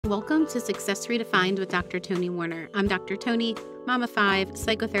Welcome to Success Redefined with Dr. Tony Warner. I'm Dr. Tony, mom of 5,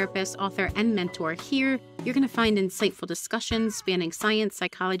 psychotherapist, author, and mentor. Here, you're going to find insightful discussions spanning science,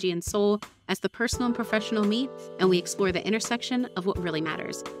 psychology, and soul as the personal and professional meet, and we explore the intersection of what really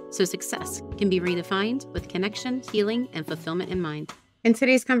matters. So success can be redefined with connection, healing, and fulfillment in mind. In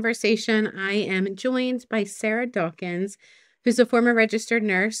today's conversation, I am joined by Sarah Dawkins, who's a former registered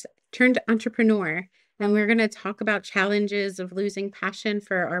nurse turned entrepreneur. And we're going to talk about challenges of losing passion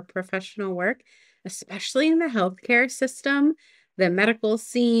for our professional work, especially in the healthcare system, the medical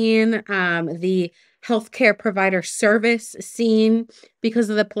scene, the healthcare provider service scene, because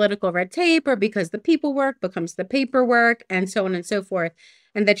of the political red tape or because the people work becomes the paperwork and so on and so forth,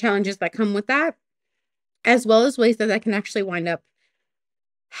 and the challenges that come with that, as well as ways that that can actually wind up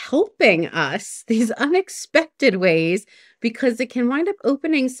helping us, these unexpected ways, because it can wind up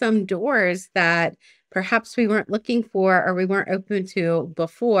opening some doors that perhaps we weren't looking for or we weren't open to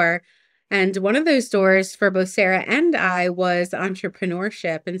before. And one of those doors for both Sarah and I was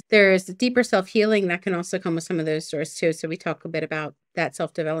entrepreneurship. And there's deeper self-healing that can also come with some of those doors too. So we talk a bit about that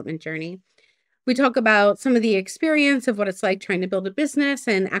self-development journey. We talk about some of the experience of what it's like trying to build a business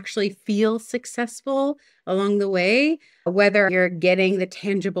and actually feel successful along the way, whether you're getting the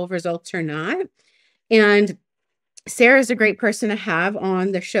tangible results or not. And Sarah is a great person to have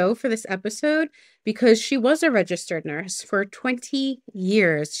on the show for this episode because she was a registered nurse for 20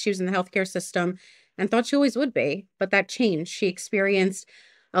 years. She was in the healthcare system and thought she always would be, but that changed. She experienced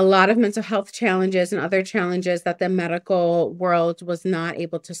a lot of mental health challenges and other challenges that the medical world was not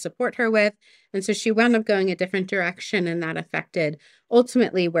able to support her with. And so she wound up going a different direction, and that affected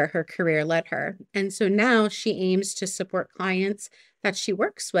ultimately where her career led her. And so now she aims to support clients that she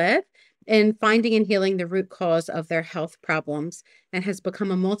works with in finding and healing the root cause of their health problems, and has become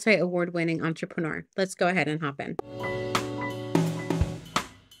a multi-award-winning entrepreneur. Let's go ahead and hop in.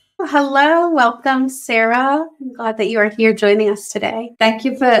 Hello, welcome, Sarah. I'm glad that you are here joining us today. Thank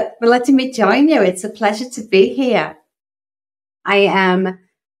you for letting me join you. It's a pleasure to be here. I am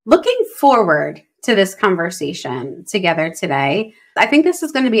looking forward to this conversation together today. I think this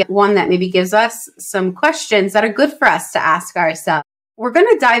is going to be one that maybe gives us some questions that are good for us to ask ourselves. We're going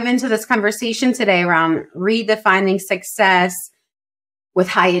to dive into this conversation today around redefining success with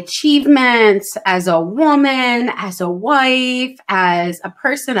high achievement as a woman, as a wife, as a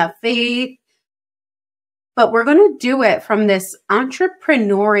person of faith. But we're going to do it from this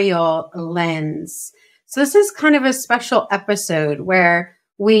entrepreneurial lens. So this is kind of a special episode where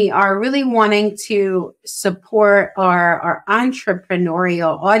we are really wanting to support our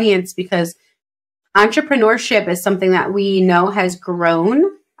entrepreneurial audience, because entrepreneurship is something that we know has grown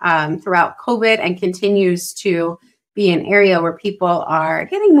throughout COVID and continues to be an area where people are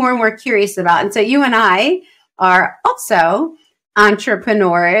getting more and more curious about. And so you and I are also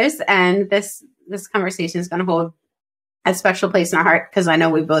entrepreneurs, and this conversation is going to hold a special place in our heart because I know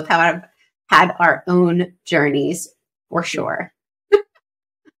we both have had our own journeys for sure.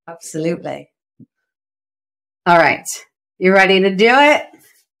 Absolutely. All right. You ready to do it?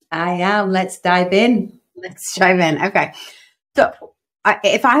 I am. Let's dive in. Let's dive in. Okay. So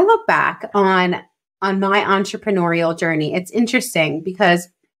if I look back on my entrepreneurial journey, it's interesting because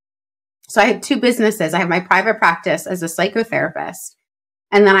I have 2 businesses. I have my private practice as a psychotherapist,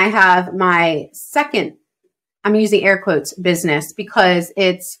 and then I have my second, I'm using air quotes, business, because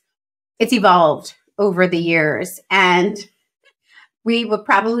it's evolved over the years. And we would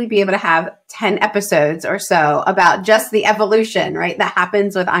probably be able to have 10 episodes or so about just the evolution, right, that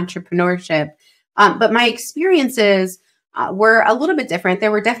happens with entrepreneurship. But my experiences were a little bit different. There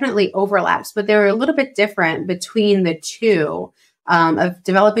were definitely overlaps, but they were a little bit different between the two, of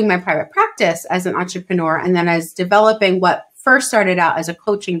developing my private practice as an entrepreneur and then as developing what first started out as a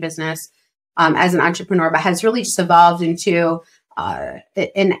coaching business as an entrepreneur, but has really just evolved into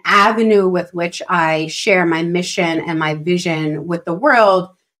an avenue with which I share my mission and my vision with the world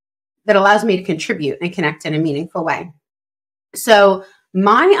that allows me to contribute and connect in a meaningful way. So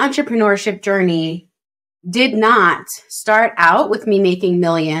my entrepreneurship journey did not start out with me making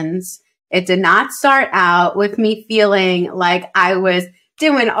millions. It did not start out with me feeling like I was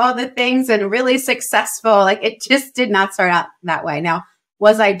doing all the things and really successful. Like, it just did not start out that way. Now,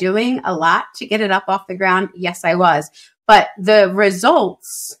 was I doing a lot to get it up off the ground? Yes, I was. But the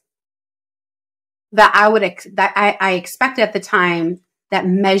results that I expected at the time that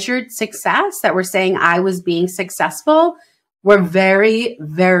measured success, that were saying I was being successful, were very,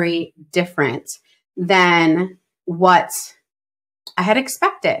 very different than what I had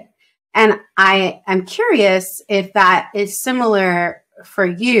expected. And I am curious if that is similar for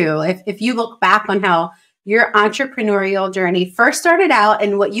you. If you look back on how your entrepreneurial journey first started out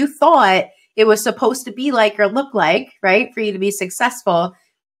and what you thought it was supposed to be like or look like, right, for you to be successful,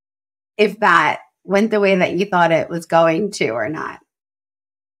 if that went the way that you thought it was going to or not?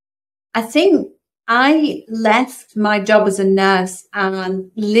 I think I left my job as a nurse and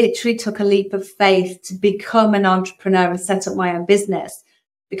literally took a leap of faith to become an entrepreneur and set up my own business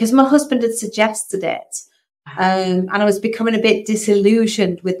because my husband had suggested it. And I was becoming a bit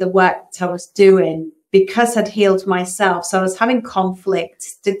disillusioned with the work that I was doing because I'd healed myself. So I was having conflict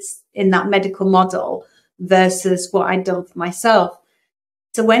in that medical model versus what I'd done for myself.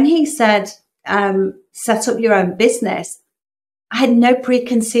 So when he said, set up your own business, I had no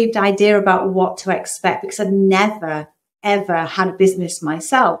preconceived idea about what to expect because I'd never, ever had a business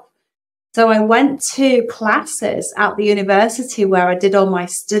myself. So I went to classes at the university where I did all my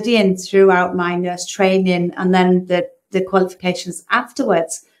studying throughout my nurse training and then the qualifications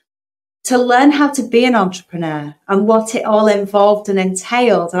afterwards to learn how to be an entrepreneur and what it all involved and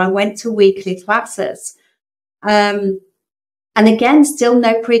entailed. And I went to weekly classes. And again, still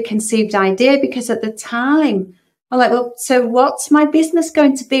no preconceived idea because at the time, I'm like, well, so what's my business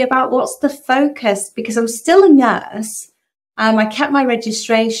going to be about? What's the focus? Because I'm still a nurse. I kept my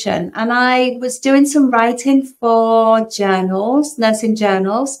registration and I was doing some writing for journals, nursing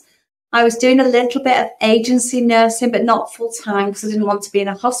journals. I was doing a little bit of agency nursing, but not full time because I didn't want to be in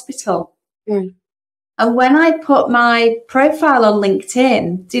a hospital. Mm. And when I put my profile on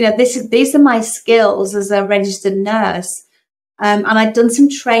LinkedIn, you know, these are my skills as a registered nurse. And I'd done some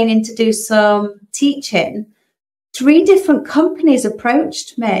training to do some teaching. 3 different companies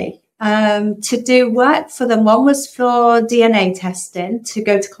approached me to do work for them. One was for DNA testing, to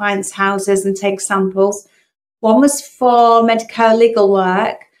go to clients' houses and take samples. One was for medical legal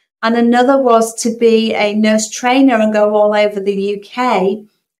work. And another was to be a nurse trainer and go all over the UK,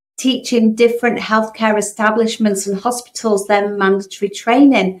 teaching different healthcare establishments and hospitals their mandatory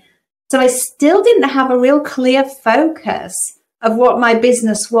training. So I still didn't have a real clear focus of what my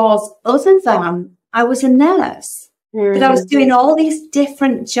business was other than I was a nurse. But I was doing all these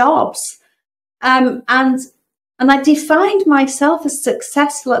different jobs. And I defined myself as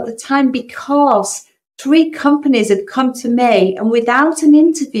successful at the time because 3 companies had come to me and without an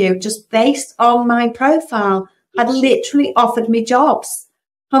interview, just based on my profile, had literally offered me jobs.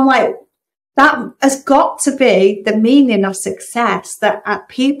 I'm like, that has got to be the meaning of success, that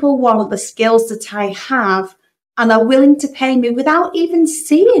people want the skills that I have and are willing to pay me without even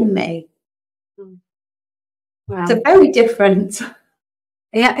seeing me. Wow. So very different.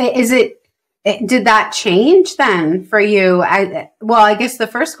 Yeah. Did that change then for you? I guess the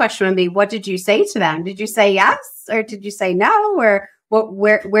first question would be, what did you say to them? Did you say yes or did you say no? Or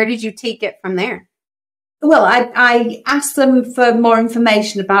where did you take it from there? Well, I asked them for more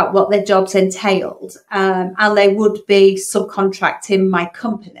information about what their jobs entailed, and they would be subcontracting my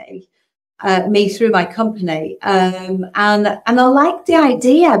company. Me through my company. And I liked the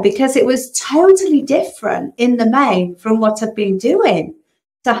idea because it was totally different in the main from what I'd been doing.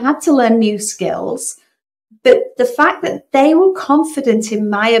 So I had to learn new skills. But the fact that they were confident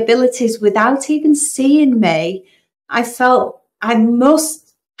in my abilities without even seeing me, I felt I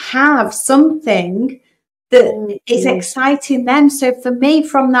must have something that is exciting them. So for me,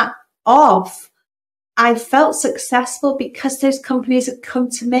 from that off, I felt successful because those companies had come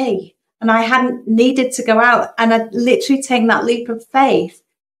to me. And I hadn't needed to go out, and I'd literally taken that leap of faith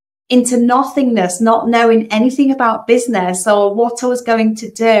into nothingness, not knowing anything about business or what I was going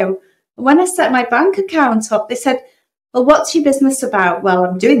to do. When I set my bank account up, they said, well, what's your business about? Well,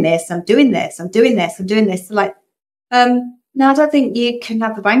 I'm doing this, I'm doing this, I'm doing this, I'm doing this. They're like, no, I don't think you can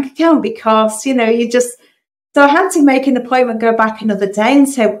have a bank account because, you know, so I had to make an appointment, go back another day and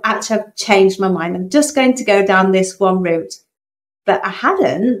say, actually, I've changed my mind. I'm just going to go down this one route. But I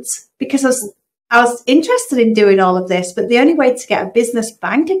hadn't because I was interested in doing all of this. But the only way to get a business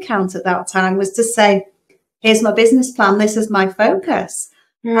bank account at that time was to say, here's my business plan. This is my focus.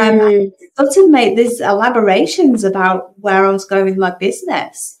 I sort of made these elaborations about where I was going with my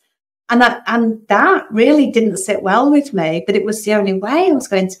business. And that really didn't sit well with me. But it was the only way I was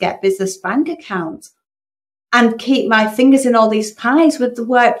going to get a business bank account and keep my fingers in all these pies with the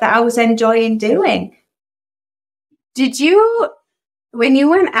work that I was enjoying doing. Did you... When you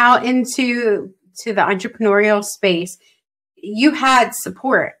went out into the entrepreneurial space, you had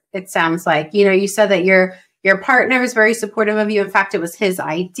support, it sounds like. You know, you said that your partner was very supportive of you. In fact, it was his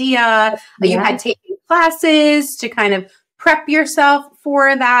idea. Yeah. You had taken classes to kind of prep yourself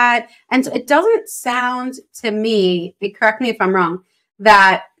for that. And so it doesn't sound to me, correct me if I'm wrong,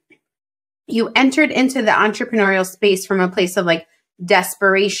 that you entered into the entrepreneurial space from a place of like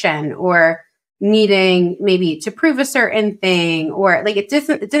desperation or needing maybe to prove a certain thing, or like it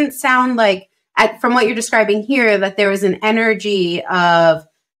didn't sound like from what you're describing here that there was an energy of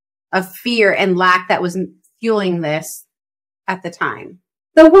fear and lack that was fueling this at the time.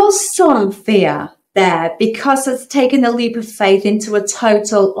 There was some fear there because I'd taken a leap of faith into a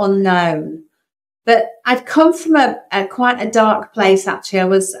total unknown. But I'd come from quite a dark place, actually. I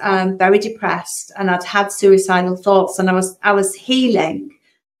was very depressed, and I'd had suicidal thoughts, and I was healing.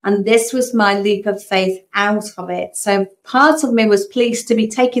 And this was my leap of faith out of it. So part of me was pleased to be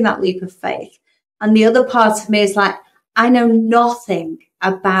taking that leap of faith. And the other part of me is like, I know nothing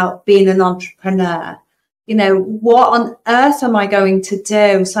about being an entrepreneur. You know, what on earth am I going to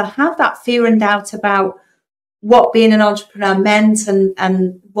do? So I had that fear and doubt about what being an entrepreneur meant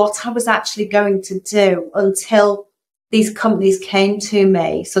and what I was actually going to do until these companies came to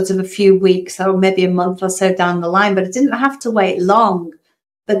me sort of a few weeks or maybe a month or so down the line. But I didn't have to wait long.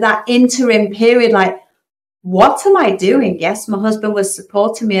 But that interim period, like, what am I doing? Yes, my husband was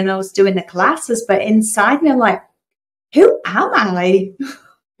supporting me and I was doing the classes, but inside me, I'm like, who am I?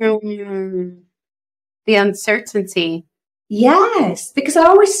 The uncertainty. Yes, because I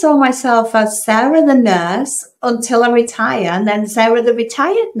always saw myself as Sarah the nurse until I retire, and then Sarah the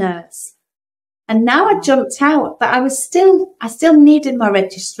retired nurse. And now I jumped out, but I still needed my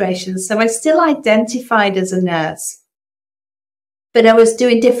registration. So I still identified as a nurse, but I was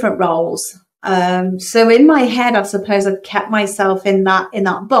doing different roles. So in my head, I suppose I'd kept myself in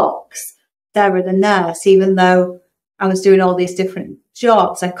that box, Sarah the nurse, even though I was doing all these different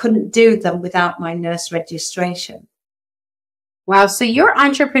jobs. I couldn't do them without my nurse registration. Wow. So your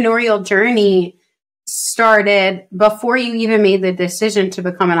entrepreneurial journey started before you even made the decision to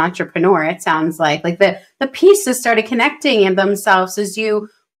become an entrepreneur. It sounds like the pieces started connecting in themselves as you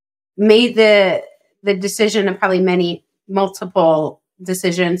made the decision, and probably multiple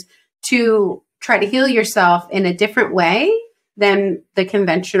decisions, to try to heal yourself in a different way than the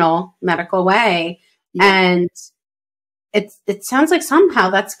conventional medical way. Yeah. And it sounds like somehow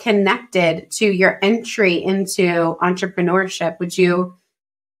that's connected to your entry into entrepreneurship. Would you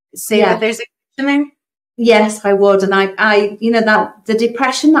say that there's a connection there? Yes, I would. And I that the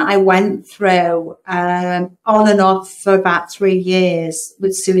depression that I went through on and off for about 3 years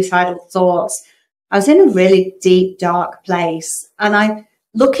with suicidal thoughts, I was in a really deep, dark place. And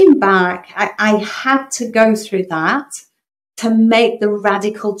looking back, I had to go through that to make the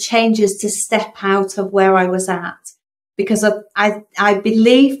radical changes to step out of where I was at. Because I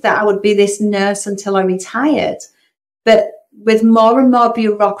believed that I would be this nurse until I retired. But with more and more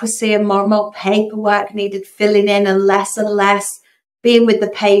bureaucracy and more paperwork needed filling in and less being with the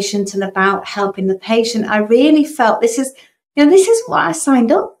patient and about helping the patient, I really felt this is what I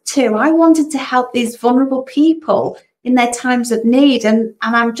signed up to. I wanted to help these vulnerable people in their times of need. And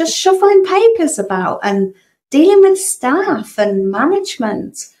I'm just shuffling papers about and dealing with staff and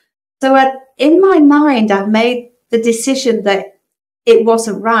management. So in my mind, I've made the decision that it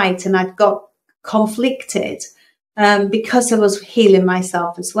wasn't right, and I'd got conflicted because I was healing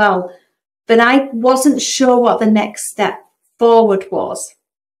myself as well. But I wasn't sure what the next step forward was.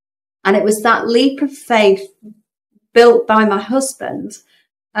 And it was that leap of faith built by my husband,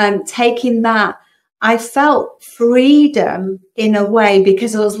 taking that. I felt freedom in a way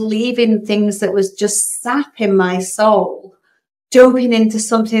because I was leaving things that was just sapping my soul, jumping into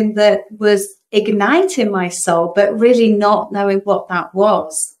something that was igniting my soul, but really not knowing what that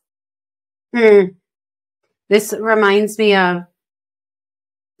was. This reminds me of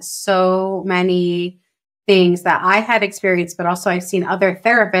so many things that I had experienced, but also I've seen other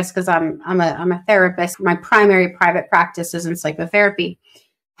therapists, because I'm a therapist. My primary private practice is in psychotherapy.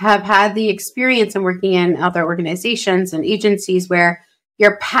 Have had the experience in working in other organizations and agencies where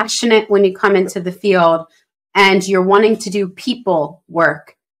you're passionate when you come into the field and you're wanting to do people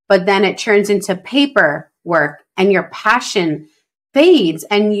work, but then it turns into paper work and your passion fades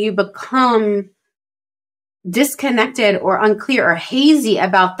and you become disconnected or unclear or hazy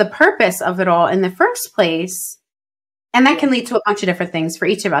about the purpose of it all in the first place. And that can lead to a bunch of different things for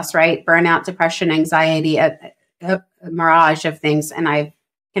each of us, right? Burnout, depression, anxiety, a mirage of things. And I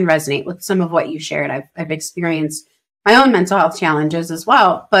can resonate with some of what you shared. I've experienced my own mental health challenges as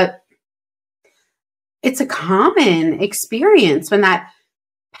well, but it's a common experience when that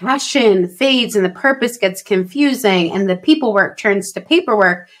passion fades and the purpose gets confusing and the people work turns to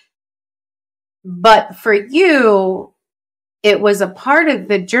paperwork. But for you, it was a part of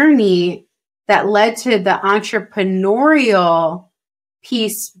the journey that led to the entrepreneurial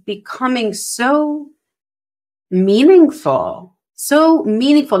piece becoming so meaningful,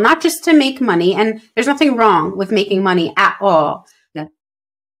 not just to make money. And there's nothing wrong with making money at all. Yeah.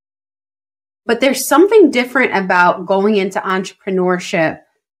 But there's something different about going into entrepreneurship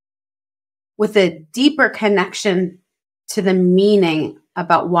with a deeper connection to the meaning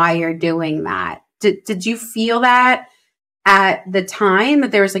about why you're doing that. Did you feel that at the time,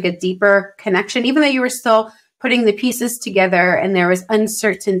 that there was like a deeper connection, even though you were still putting the pieces together and there was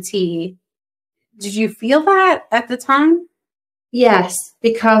uncertainty? Did you feel that at the time? Yes,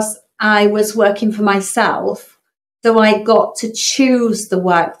 because I was working for myself. So I got to choose the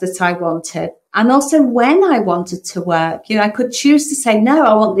work that I wanted, and also when I wanted to work. I could choose to say, no,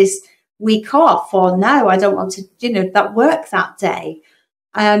 I want this week off, or no, I don't want to, that work that day.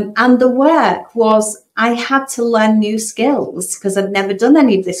 And the work was, I had to learn new skills because I'd never done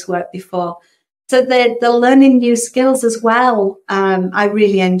any of this work before. So the learning new skills as well, I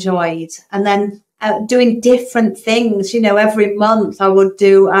really enjoyed. And then doing different things, every month I would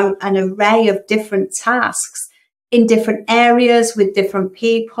do an array of different tasks in different areas with different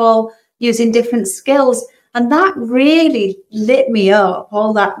people, using different skills. And that really lit me up,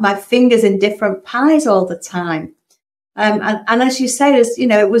 all that, my fingers in different pies all the time. And as you say,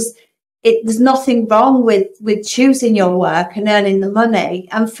 there's nothing wrong with choosing your work and earning the money.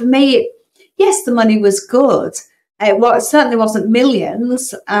 And for me, yes, the money was good. It certainly wasn't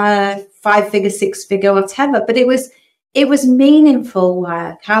millions, 5-figure, 6-figure, whatever, but it was meaningful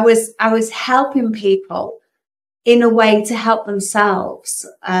work. I was helping people in a way to help themselves,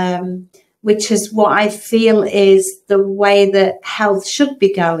 which is what I feel is the way that health should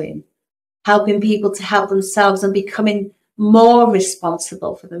be going, helping people to help themselves and becoming more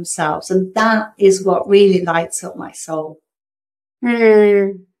responsible for themselves. And that is what really lights up my soul.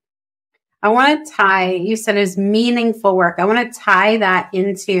 I want to tie, you said it was meaningful work. I want to tie that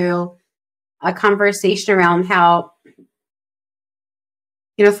into a conversation around how,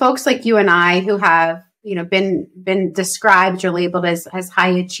 folks like you and I who have, been described or labeled as high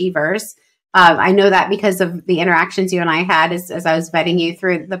achievers. I know that because of the interactions you and I had as I was vetting you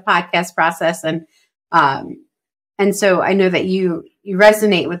through the podcast process. And so I know that you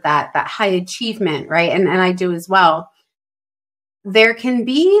resonate with that high achievement, right? And I do as well. There can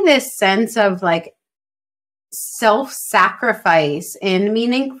be this sense of like self-sacrifice and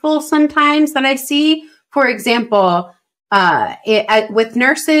meaningful sometimes that I see. For example, with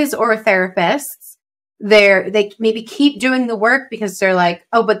nurses or therapists, they maybe keep doing the work because they're like,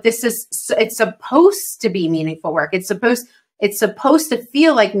 oh, but it's supposed to be meaningful work. It's supposed to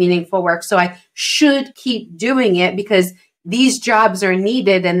feel like meaningful work. So I should keep doing it because these jobs are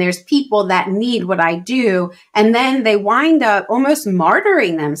needed and there's people that need what I do. And then they wind up almost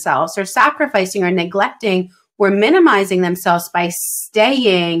martyring themselves or sacrificing or neglecting or minimizing themselves by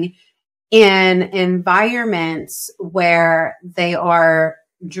staying in environments where they are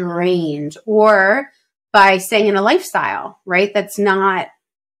drained, or by staying in a lifestyle, right, that's not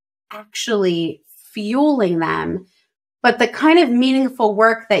actually fueling them. But the kind of meaningful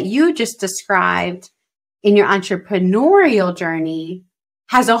work that you just described in your entrepreneurial journey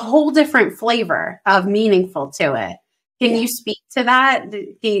has a whole different flavor of meaningful to it. Can you speak to that?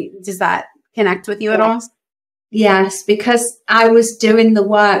 Does that connect with you at all? Yes, because I was doing the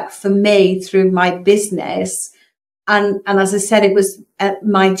work for me through my business. And as I said, it was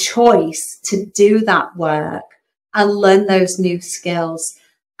my choice to do that work and learn those new skills.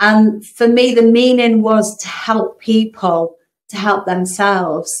 And for me, the meaning was to help people to help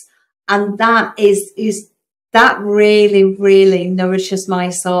themselves. And that that really, really nourishes my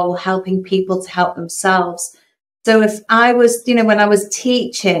soul, helping people to help themselves. So if I was, when I was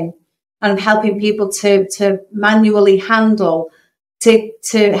teaching and helping people to manually handle, to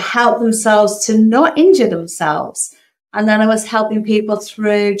help themselves to not injure themselves. And then I was helping people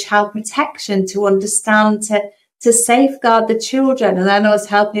through child protection to understand, to safeguard the children. And then I was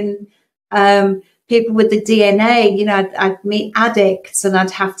helping people with the DNA. I'd meet addicts and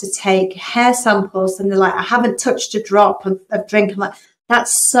I'd have to take hair samples. And they're like, I haven't touched a drop of drink. I'm like,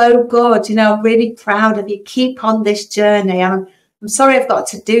 that's so good. I'm really proud of you. Keep on this journey. I'm sorry I've got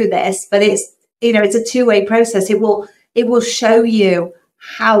to do this, but it's a two-way process. It will show you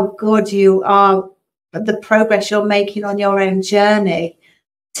how good you are, the progress you're making on your own journey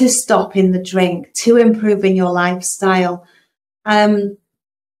to stopping the drink, to improving your lifestyle. And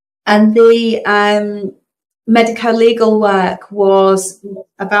the medico-legal work was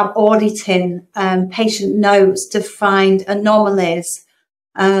about auditing patient notes to find anomalies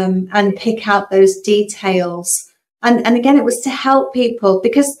and pick out those details. And again, it was to help people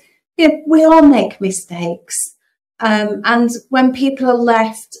because we all make mistakes. And when people are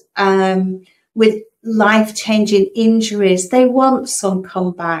left with life-changing injuries, they want some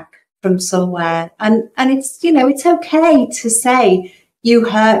comeback from somewhere. And it's, it's okay to say, you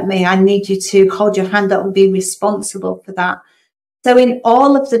hurt me. I need you to hold your hand up and be responsible for that. So in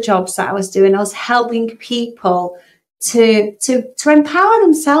all of the jobs that I was doing, I was helping people to empower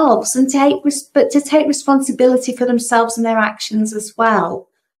themselves and to take responsibility for themselves and their actions as well.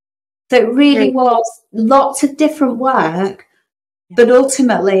 So it really was lots of different work, but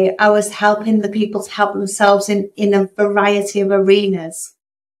ultimately I was helping the people to help themselves in a variety of arenas.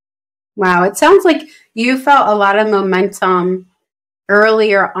 Wow. It sounds like you felt a lot of momentum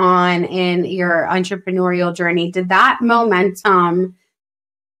earlier on in your entrepreneurial journey. Did that momentum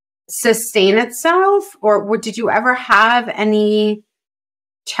sustain itself, or did you ever have any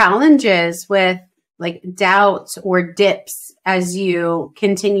challenges with like doubts or dips as you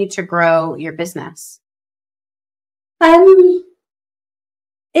continue to grow your business? It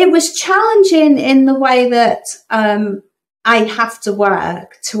was challenging in the way that I have to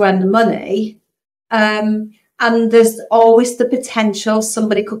work to earn the money. And there's always the potential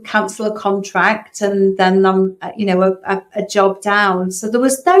somebody could cancel a contract and then I'm, a job down. So there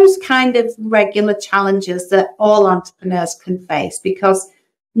was those kind of regular challenges that all entrepreneurs can face because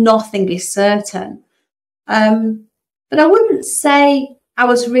nothing is certain. But I wouldn't say I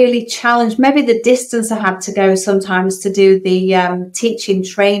was really challenged. Maybe the distance I had to go sometimes to do the teaching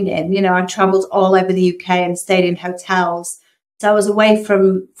training. I traveled all over the UK and stayed in hotels. So I was away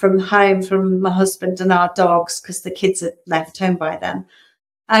from home, from my husband and our dogs, because the kids had left home by then.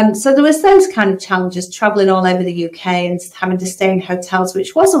 So there was those kind of challenges, traveling all over the UK and having to stay in hotels,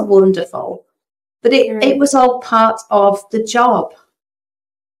 which wasn't wonderful. But it was all part of the job.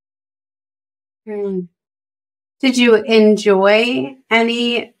 Did you enjoy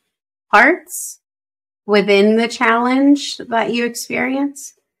any parts within the challenge that you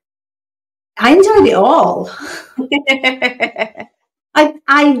experienced? I enjoyed it all.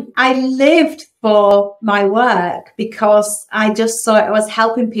 I lived for my work because I just saw I was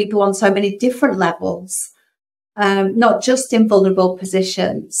helping people on so many different levels, not just in vulnerable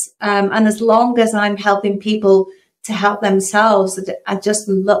positions. And as long as I'm helping people to help themselves,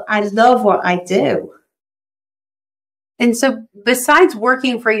 I love what I do. And so besides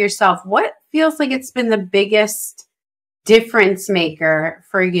working for yourself, what feels like it's been the biggest difference maker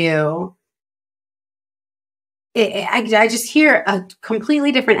for you? I just hear a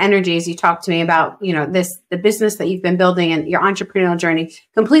completely different energy as you talk to me about, the business that you've been building and your entrepreneurial journey,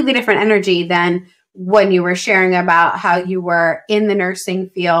 completely different energy than when you were sharing about how you were in the nursing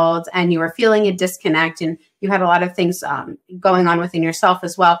field and you were feeling a disconnect and you had a lot of things going on within yourself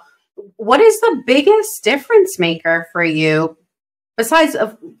as well. What is the biggest difference maker for you besides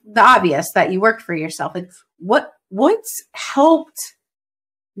of the obvious that you work for yourself? Like what's helped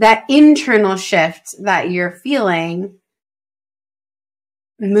that internal shift that you're feeling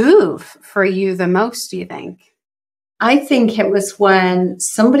move for you the most, do you think? I think it was when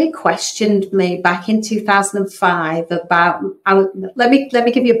somebody questioned me back in 2005 about, let me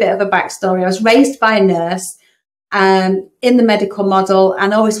give you a bit of a backstory. I was raised by a nurse in the medical model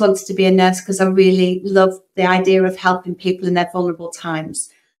and always wanted to be a nurse because I really loved the idea of helping people in their vulnerable times.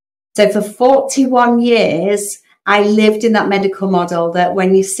 So for 41 years, I lived in that medical model that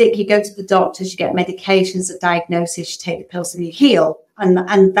when you're sick, you go to the doctors, you get medications, a diagnosis, you take the pills and you heal. And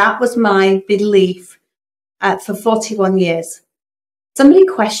that was my belief for 41 years. Somebody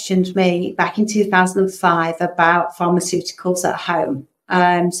questioned me back in 2005 about pharmaceuticals at home.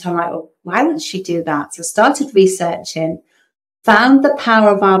 So I'm like, well, why would she do that? So I started researching, found the power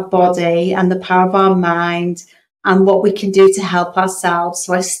of our body and the power of our mind and what we can do to help ourselves.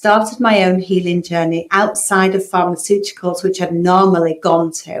 So I started my own healing journey outside of pharmaceuticals, which I'd normally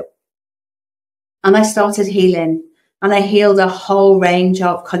gone to. And I started healing, and I healed a whole range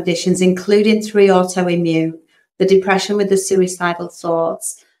of conditions, including 3 autoimmune, the depression with the suicidal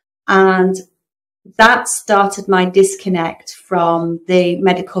thoughts. And that started my disconnect from the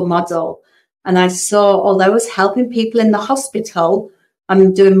medical model. And I saw, although I was helping people in the hospital,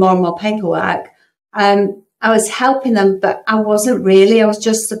 I'm doing more and more paperwork, I was helping them, but I wasn't really. I was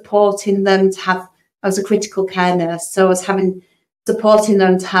just supporting them I was a critical care nurse. So I was supporting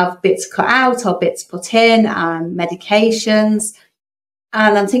them to have bits cut out or bits put in and medications.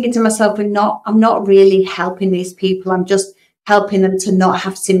 And I'm thinking to myself, I'm not really helping these people. I'm just helping them to not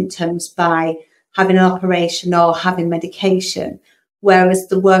have symptoms by having an operation or having medication. Whereas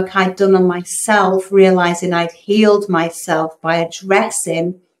the work I'd done on myself, realizing I'd healed myself by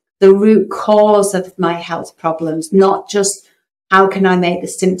addressing the root cause of my health problems, not just how can I make the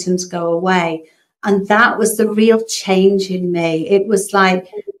symptoms go away. And that was the real change in me. It was like,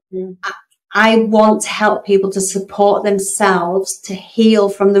 I want to help people to support themselves to heal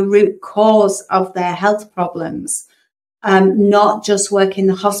from the root cause of their health problems. not just work in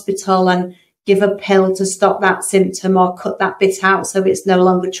the hospital and give a pill to stop that symptom or cut that bit out so it's no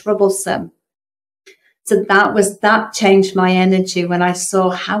longer troublesome. So that changed my energy when I saw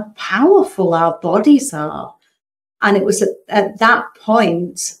how powerful our bodies are. And it was at that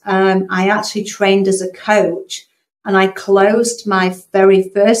point, I actually trained as a coach, and I closed my very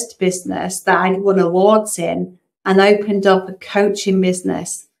first business that I'd won awards in and opened up a coaching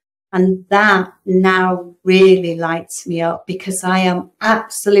business. And that now really lights me up, because I am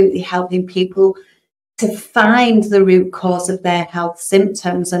absolutely helping people to find the root cause of their health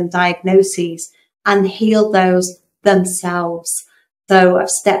symptoms and diagnoses and heal those themselves. So I've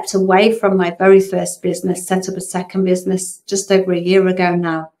stepped away from my very first business, set up a second business just over a year ago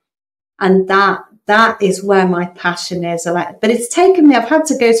now. And that is where my passion is. But it's taken me, I've had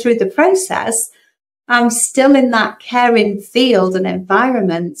to go through the process. I'm still in that caring field and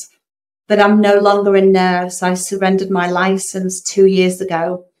environment, but I'm no longer a nurse. I surrendered my license 2 years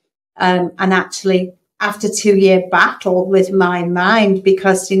ago. And actually, after 2-year battle with my mind,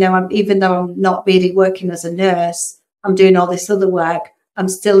 because, even though I'm not really working as a nurse, I'm doing all this other work, I'm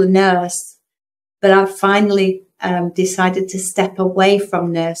still a nurse. But I finally decided to step away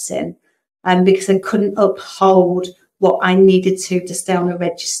from nursing because I couldn't uphold what I needed to stay on a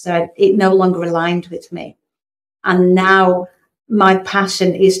register. It no longer aligned with me. And now my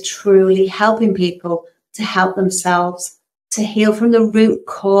passion is truly helping people to help themselves, to heal from the root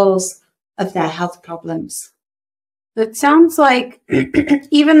cause of their health problems. It sounds like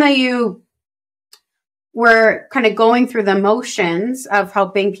even though you were kind of going through the motions of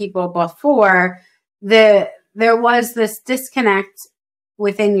helping people before, there was this disconnect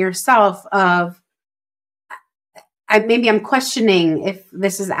within yourself of, maybe I'm questioning if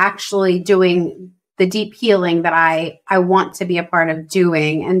this is actually doing the deep healing that I want to be a part of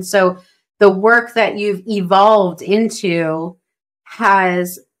doing. And so the work that you've evolved into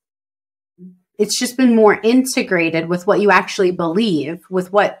it's just been more integrated with what you actually believe,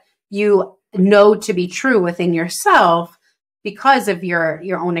 with what you know to be true within yourself because of your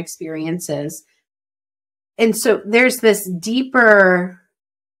own experiences. And so there's this deeper,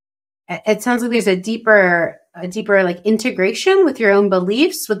 it sounds like there's a deeper like integration with your own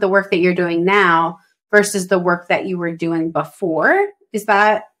beliefs with the work that you're doing now versus the work that you were doing before. Is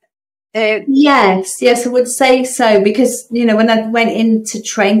that it? Yes, I would say so, because, when I went in to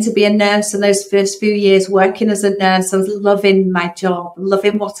train to be a nurse and those first few years working as a nurse, I was loving my job,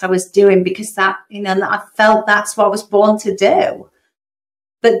 loving what I was doing, because that, I felt that's what I was born to do.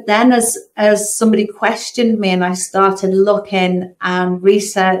 But then as somebody questioned me and I started looking and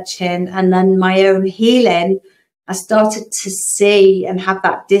researching and then my own healing, I started to see and have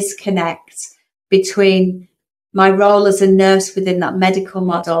that disconnect between my role as a nurse within that medical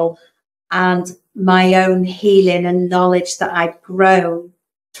model and my own healing and knowledge that I'd grown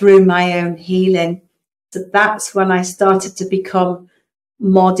through my own healing. So that's when I started to become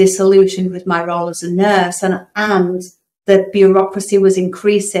more disillusioned with my role as a nurse, and the bureaucracy was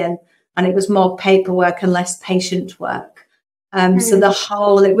increasing and it was more paperwork and less patient work. So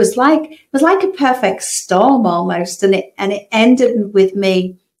it was like a perfect storm almost. And it ended with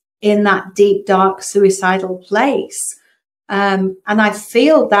me in that deep, dark, suicidal place. And I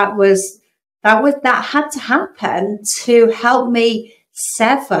feel that had to happen to help me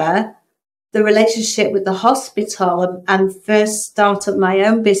sever the relationship with the hospital and first start up my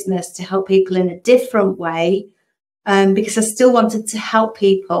own business to help people in a different way. Because I still wanted to help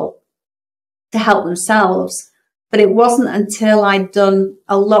people to help themselves. But it wasn't until I'd done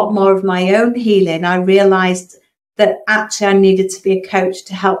a lot more of my own healing, I realized that actually I needed to be a coach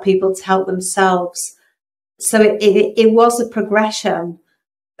to help people to help themselves. So it was a progression.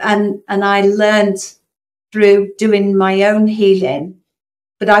 And I learned through doing my own healing.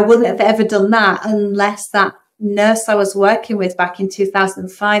 But I wouldn't have ever done that unless that nurse I was working with back in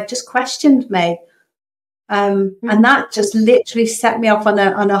 2005 just questioned me. And that just literally set me off on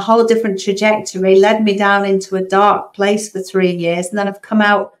a whole different trajectory, led me down into a dark place for 3 years. And then I've come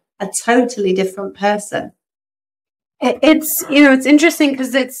out a totally different person. It's interesting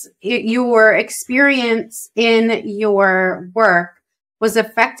because it's your experience in your work was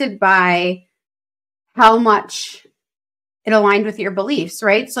affected by how much it aligned with your beliefs,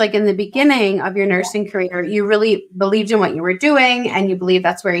 right? So like in the beginning of your nursing career, you really believed in what you were doing and you believed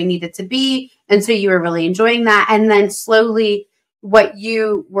that's where you needed to be. And so you were really enjoying that. And then slowly what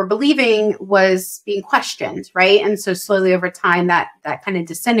you were believing was being questioned, right? And so slowly over time that kind of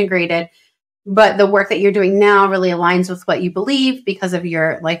disintegrated. But the work that you're doing now really aligns with what you believe because of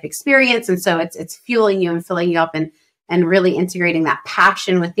your life experience. And so it's fueling you and filling you up and really integrating that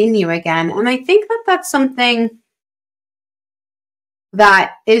passion within you again. And I think that that's something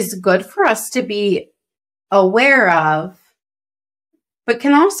that is good for us to be aware of, but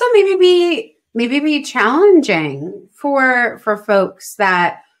can also maybe be challenging for folks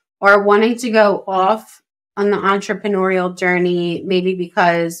that are wanting to go off on the entrepreneurial journey, maybe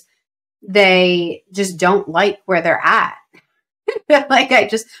because they just don't like where they're at. Like, I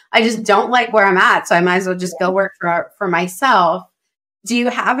just don't like where I'm at, so I might as well just go work for myself. Do you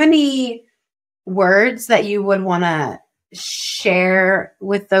have any words that you would want to share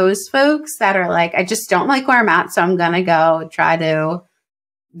with those folks that are like, I just don't like where I'm at, so I'm going to go try to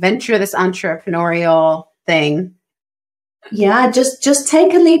venture this entrepreneurial thing? Yeah, just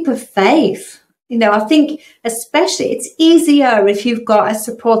take a leap of faith. You know, I think especially it's easier if you've got a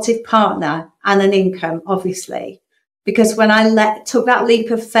supportive partner and an income, obviously, because when I took that leap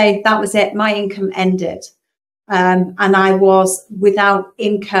of faith, that was it. My income ended. And I was without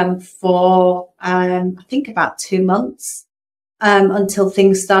income for, I think about 2 months, until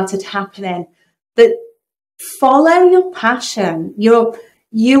things started happening. But follow your passion.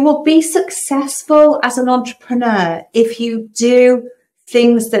 You will be successful as an entrepreneur if you do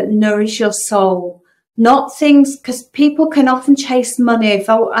things that nourish your soul, not things, because people can often chase money. If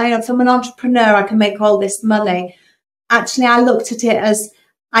I'm an entrepreneur, I can make all this money. Actually, I looked at it as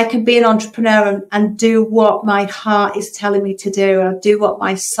I can be an entrepreneur and do what my heart is telling me to do, or do what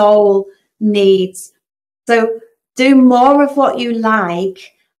my soul needs. So do more of what you like,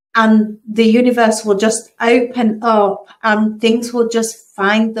 and the universe will just open up and things will just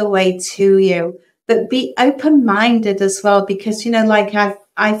find the way to you. But be open-minded as well, because, you know, like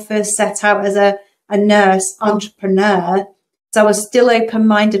I first set out as a nurse entrepreneur. So I was still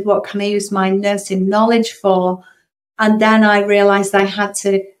open-minded. What can I use my nursing knowledge for? And then I realized I had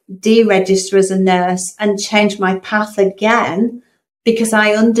to deregister as a nurse and change my path again, because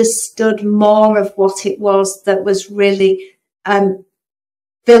I understood more of what it was that was really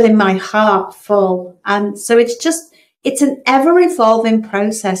filling my heart full. And so it's an ever-evolving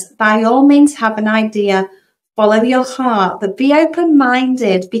process. By all means, have an idea, follow your heart, but be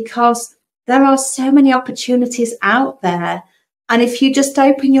open-minded, because there are so many opportunities out there. And if you just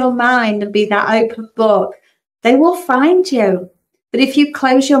open your mind and be that open book, they will find you. But if you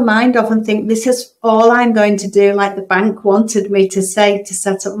close your mind off and think, this is all I'm going to do, like the bank wanted me to say to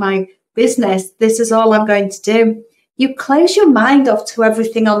set up my business, this is all I'm going to do, you close your mind off to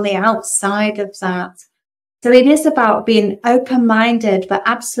everything on the outside of that. So it is about being open-minded, but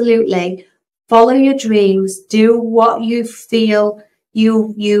absolutely follow your dreams, do what you feel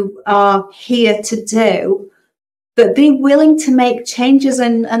you are here to do, but be willing to make changes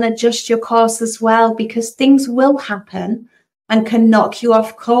and adjust your course as well, because things will happen and can knock you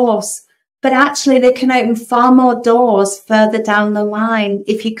off course. But actually, they can open far more doors further down the line.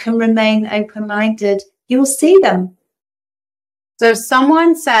 If you can remain open-minded, you will see them. So if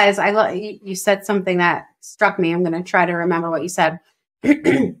someone says, you said something that struck me. I'm going to try to remember what you said.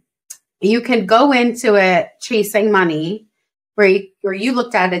 You can go into it chasing money, where you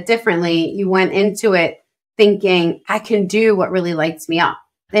looked at it differently. You went into it thinking, I can do what really lights me up.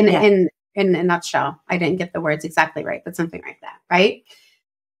 In a nutshell, I didn't get the words exactly right, but something like that, right?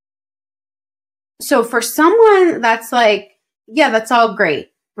 So for someone that's like, yeah, that's all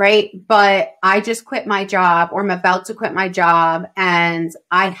great, right? But I just quit my job, or I'm about to quit my job, and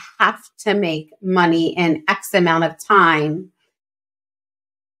I have to make money in X amount of time.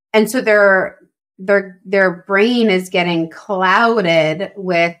 And so their brain is getting clouded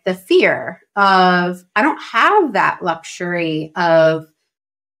with the fear of, I don't have that luxury of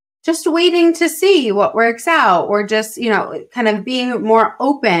just waiting to see what works out, or just, kind of being more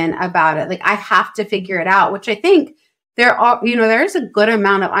open about it. Like, I have to figure it out, which I think there's a good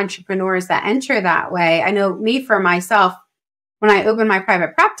amount of entrepreneurs that enter that way. I know me, for myself, when I opened my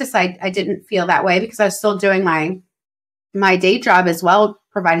private practice, I didn't feel that way, because I was still doing my day job as well,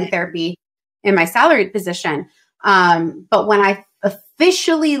 providing therapy in my salaried position. But when I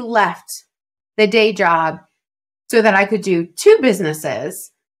officially left the day job so that I could do 2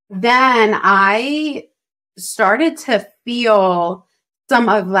 businesses, then I started to feel some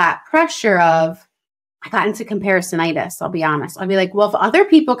of that pressure of, I got into comparisonitis. I'll be honest. I'll be like, well, if other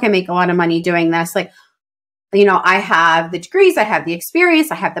people can make a lot of money doing this, like, I have the degrees, I have the experience,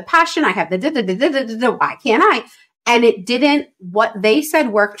 I have the passion, I have the why can't I? And what they said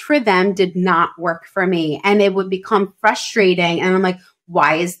worked for them did not work for me. And it would become frustrating. And I'm like,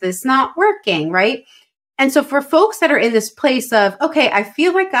 why is this not working? Right. And so for folks that are in this place of, okay, I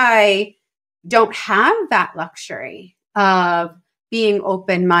feel like I don't have that luxury of being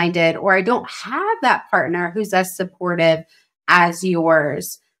open-minded, or I don't have that partner who's as supportive as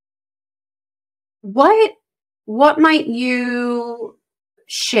yours, what might you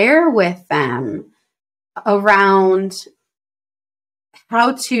share with them around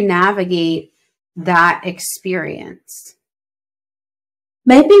how to navigate that experience?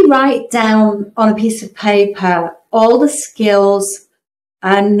 Maybe write down on a piece of paper all the skills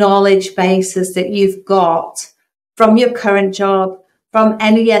and knowledge bases that you've got from your current job, from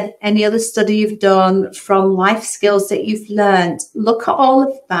any other study you've done, from life skills that you've learned. Look at all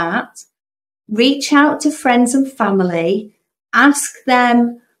of that. Reach out to friends and family. Ask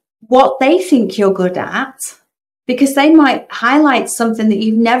them what they think you're good at, because they might highlight something that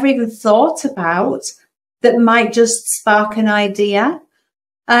you've never even thought about that might just spark an idea.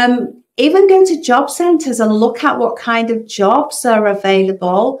 Even go to job centres and look at what kind of jobs are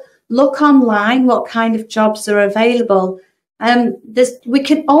available. Look online what kind of jobs are available. We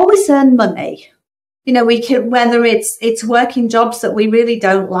can always earn money. You know, we can, whether it's working jobs that we really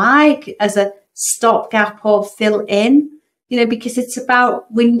don't like as a stopgap or fill in, you know, because it's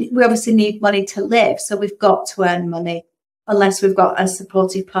about, we obviously need money to live. So we've got to earn money unless we've got a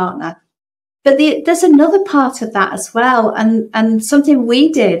supportive partner. But there's another part of that as well. And something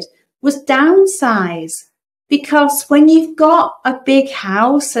we did was downsize, because when you've got a big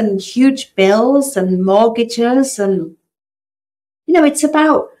house and huge bills and mortgages and, you know, it's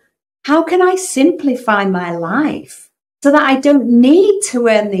about how can I simplify my life so that I don't need to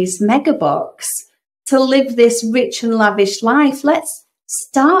earn these mega bucks to live this rich and lavish life. Let's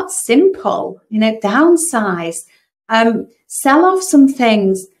start simple, you know, downsize, sell off some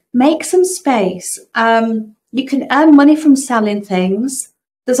things, make some space. You can earn money from selling things.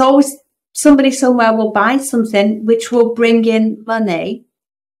 There's always somebody somewhere will buy something which will bring in money.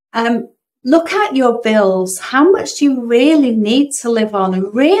 Look at your bills. How much do you really need to live on?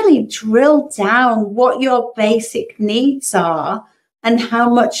 And really drill down what your basic needs are and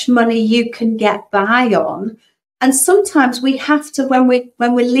how much money you can get by on. And sometimes we have to, when we're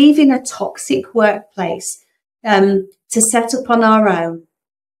leaving a toxic workplace to set up on our own,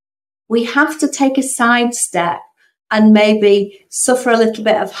 we have to take a sidestep and maybe suffer a little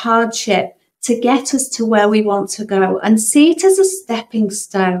bit of hardship to get us to where we want to go, and see it as a stepping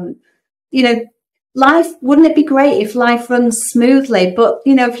stone. You know, life, wouldn't it be great if life runs smoothly? But,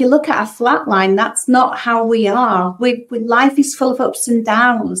 you know, if you look at a flat line, that's not how we are. Life is full of ups and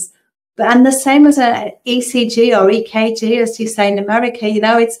downs. And the same as an ECG or EKG, as you say in America, you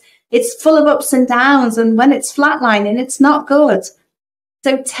know, it's full of ups and downs. And when it's flatlining, it's not good.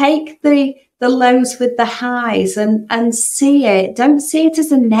 So take the lows with the highs and see it. Don't see it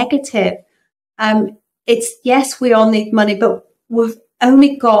as a negative. It's, yes, we all need money, but we've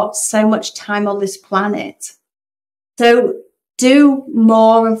only got so much time on this planet. So do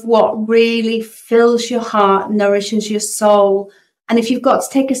more of what really fills your heart, nourishes your soul. And if you've got to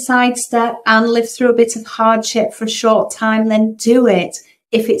take a sidestep and live through a bit of hardship for a short time, then do it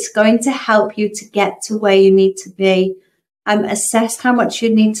if it's going to help you to get to where you need to be. Assess how much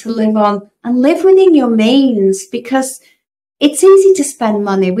you need to live on and live within your means, because it's easy to spend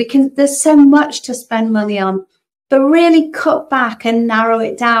money. There's so much to spend money on, but really cut back and narrow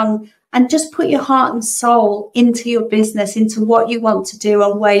it down and just put your heart and soul into your business, into what you want to do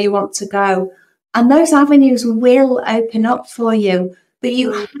and where you want to go. And those avenues will open up for you, but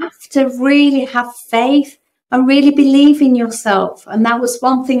you have to really have faith and really believe in yourself. And that was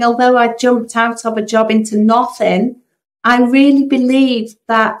one thing, although I jumped out of a job into nothing, I really believed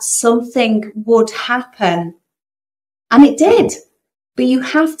that something would happen. And it did. But you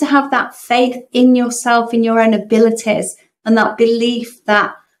have to have that faith in yourself, in your own abilities, and that belief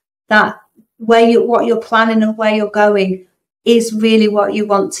that what you're planning and where you're going is really what you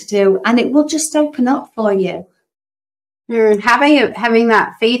want to do. And it will just open up for you. Having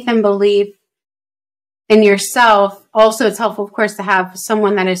that faith and belief in yourself. Also, it's helpful, of course, to have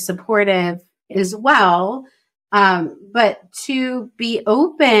someone that is supportive as well. But to be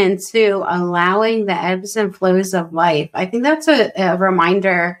open to allowing the ebbs and flows of life. I think that's a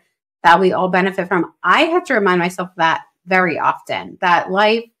reminder that we all benefit from. I have to remind myself of that very often, that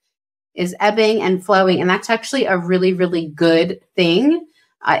life is ebbing and flowing. And that's actually a really, really good thing.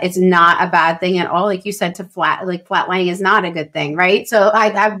 It's not a bad thing at all. Like you said, flatlining is not a good thing, right? So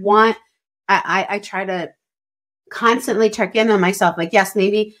I try to constantly check in on myself. Like, yes,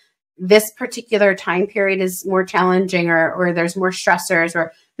 maybe this particular time period is more challenging, or there's more stressors,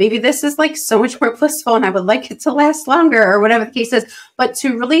 or maybe this is like so much more blissful and I would like it to last longer, or whatever the case is, but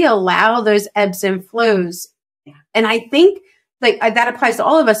to really allow those ebbs and flows. And I think like that applies to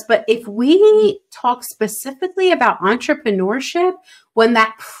all of us. But if we talk specifically about entrepreneurship, when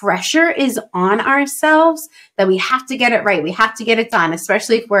that pressure is on ourselves, that we have to get it right, we have to get it done,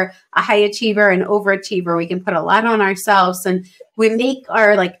 especially if we're a high achiever and overachiever, we can put a lot on ourselves and we make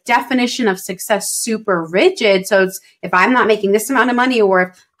our like definition of success super rigid. So it's, if I'm not making this amount of money, or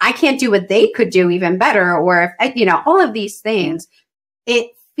if I can't do what they could do even better, or if I, all of these things,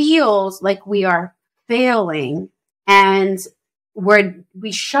 it feels like we are failing, and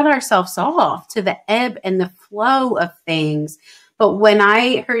we shut ourselves off to the ebb and the flow of things. But when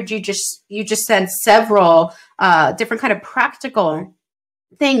I heard you just said several different kind of practical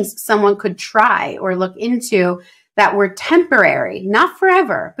things someone could try or look into that were temporary, not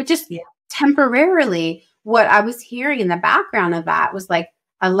forever, but just temporarily. What I was hearing in the background of that was like,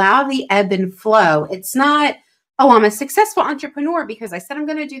 allow the ebb and flow. It's not, oh, I'm a successful entrepreneur because I said I'm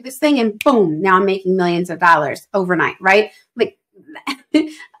going to do this thing and boom, now I'm making millions of dollars overnight, right? Like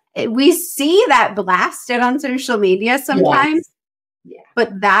we see that blasted on social media sometimes,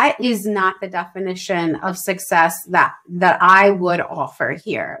 but that is not the definition of success that I would offer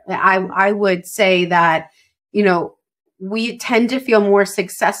here. I would say that, we tend to feel more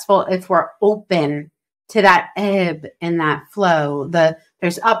successful if we're open to that ebb and that flow.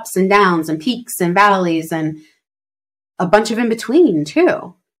 There's ups and downs and peaks and valleys and a bunch of in between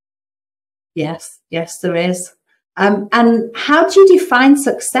too. Yes, there is. And how do you define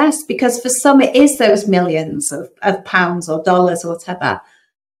success? Because for some, it is those millions of pounds or dollars or whatever.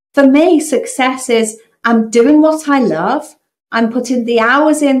 For me, success is I'm doing what I love. I'm putting the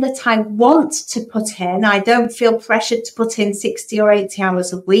hours in that I want to put in. I don't feel pressured to put in 60 or 80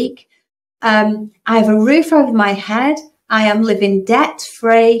 hours a week. I have a roof over my head. I am living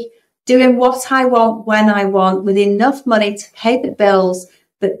debt-free, doing what I want when I want, with enough money to pay the bills,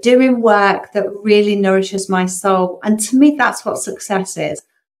 but doing work that really nourishes my soul. And to me, that's what success is.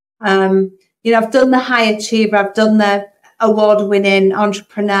 I've done the high achiever, I've done the award-winning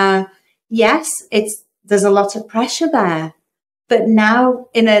entrepreneur. Yes, there's a lot of pressure there. But now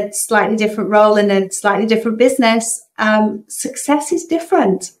in a slightly different role, in a slightly different business, success is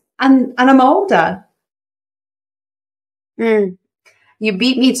different. And I'm older. You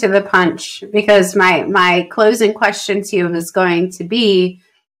beat me to the punch, because my closing question to you is going to be,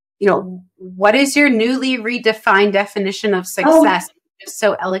 what is your newly redefined definition of success? Oh. You just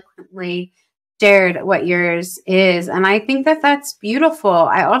so eloquently shared what yours is. And I think that that's beautiful.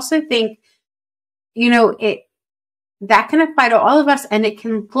 I also think, that can apply to all of us, and it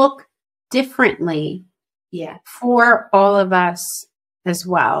can look differently for all of us as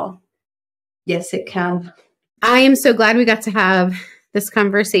well. Yes, it can. I am so glad we got to have this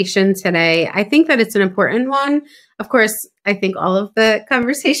conversation today. I think that it's an important one. Of course, I think all of the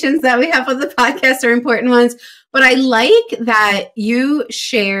conversations that we have on the podcast are important ones, but I like that you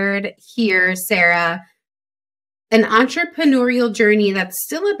shared here, Sarah, an entrepreneurial journey that's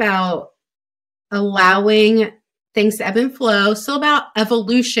still about allowing things to ebb and flow, still about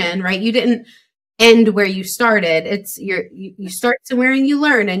evolution, right? You didn't end where you started. It's you start somewhere and you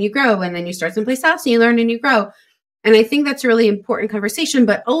learn and you grow, and then you start someplace else and you learn and you grow. And I think that's a really important conversation.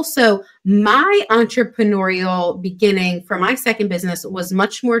 But also, my entrepreneurial beginning for my second business was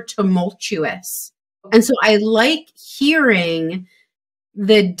much more tumultuous. And so I like hearing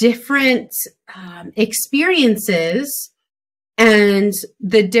the different experiences and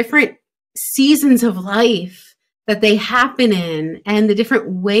the different seasons of life that they happen in, and the different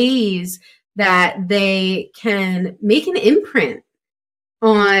ways that they can make an imprint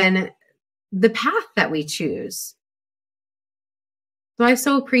on the path that we choose. So I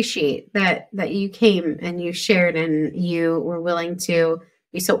so appreciate that you came and you shared and you were willing to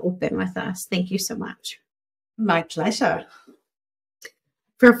be so open with us. Thank you so much. My pleasure.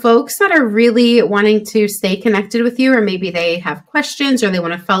 For folks that are really wanting to stay connected with you, or maybe they have questions or they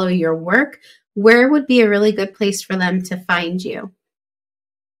want to follow your work, where would be a really good place for them to find you?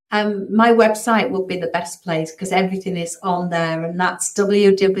 My website would be the best place, because everything is on there, and that's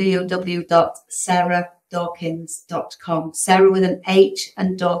www.sarahdawkins.com. Sarah with an H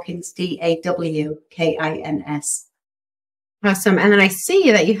and Dawkins, Dawkins. Awesome. And then I see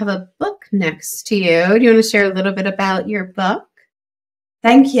that you have a book next to you. Do you want to share a little bit about your book?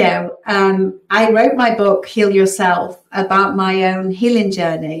 Thank you. I wrote my book, Heal Yourself, about my own healing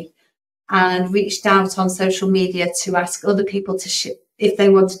journey, and reached out on social media to ask other people if they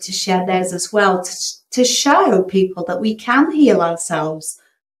wanted to share theirs as well, to show people that we can heal ourselves.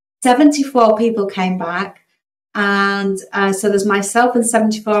 74 people came back, and so there's myself and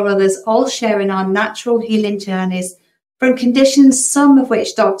 74 others all sharing our natural healing journeys from conditions, some of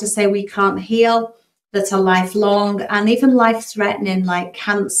which doctors say we can't heal, that are lifelong and even life-threatening, like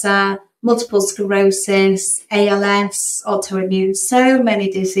cancer, multiple sclerosis, ALS, autoimmune, so many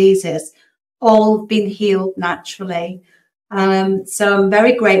diseases, all been healed naturally. So I'm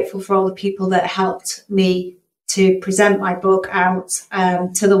very grateful for all the people that helped me to present my book out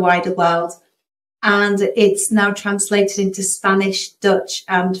to the wider world. And it's now translated into Spanish, Dutch,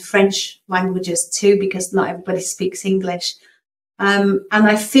 and French languages too, because not everybody speaks English. And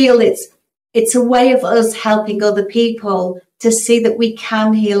I feel it's a way of us helping other people to see that we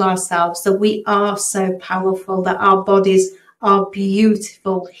can heal ourselves, that we are so powerful, that our bodies are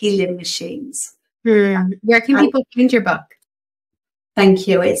beautiful healing machines. Where can people find your book? Thank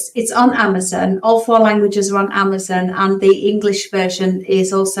you. It's on Amazon. All 4 languages are on Amazon, and the English version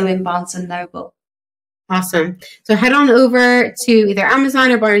is also in Barnes & Noble. Awesome. So head on over to either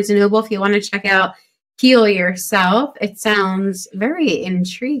Amazon or Barnes & Noble if you want to check out Heal Yourself. It sounds very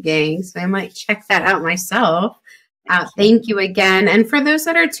intriguing, so I might check that out myself. Thank you again. And for those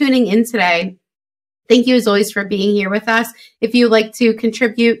that are tuning in today, thank you as always for being here with us. If you'd like to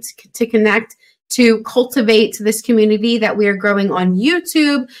contribute, to connect, to cultivate this community that we are growing on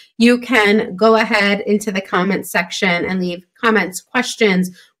YouTube, you can go ahead into the comments section and leave comments, questions,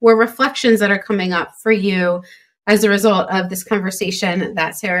 or reflections that are coming up for you as a result of this conversation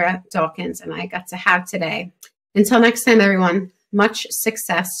that Sarah Dawkins and I got to have today. Until next time, everyone, much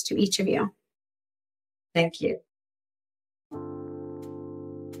success to each of you. Thank you.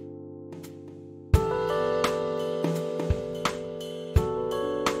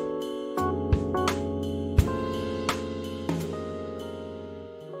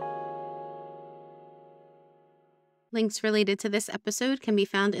 Links related to this episode can be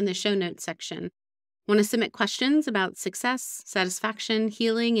found in the show notes section. Want to submit questions about success, satisfaction,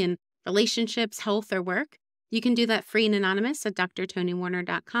 healing, and relationships, health, or work? You can do that free and anonymous at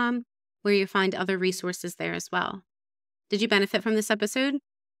drtonywarner.com, where you'll find other resources there as well. Did you benefit from this episode?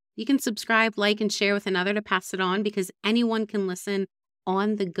 You can subscribe, like, and share with another to pass it on, because anyone can listen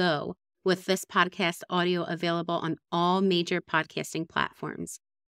on the go with this podcast audio available on all major podcasting platforms.